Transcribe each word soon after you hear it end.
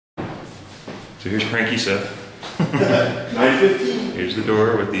So here's Cranky Seth. 9:15. Here's the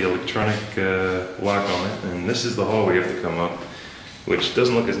door with the electronic lock on it, and this is the hall we have to come up, which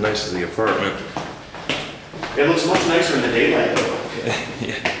doesn't look as nice as the apartment. It looks much nicer in the daylight though.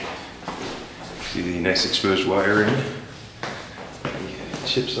 Yeah. See the nice exposed wiring.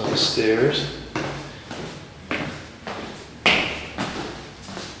 Chips on the stairs.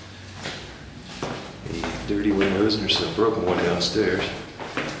 The dirty windows, and there's a broken one downstairs.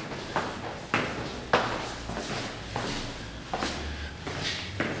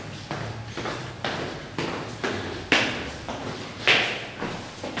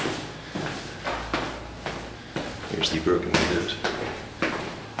 Here's the broken windows.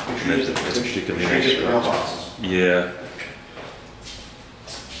 That's particularly nice. Yeah.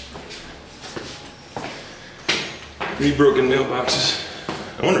 Three broken mailboxes.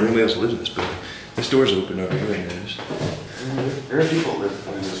 I wonder if anybody else lives in this building. This door's open over here, I noticed. There are people that live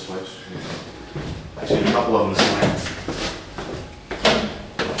in this place. I've seen a couple of them this morning.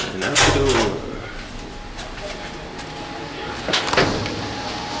 And out the door.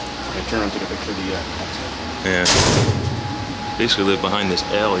 I turn and take a picture of the Yeah. Basically live behind this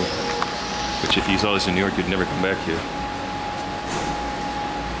alley, which if you saw this in New York, you'd never come back here.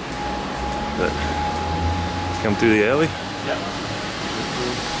 But come through the alley. Yeah.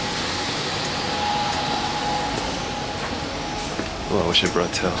 Oh, I wish I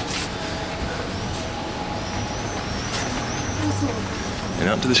brought towel. And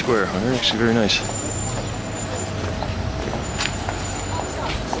out into the square. Oh, actually very nice.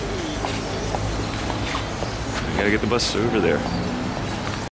 Gotta get the bus over there.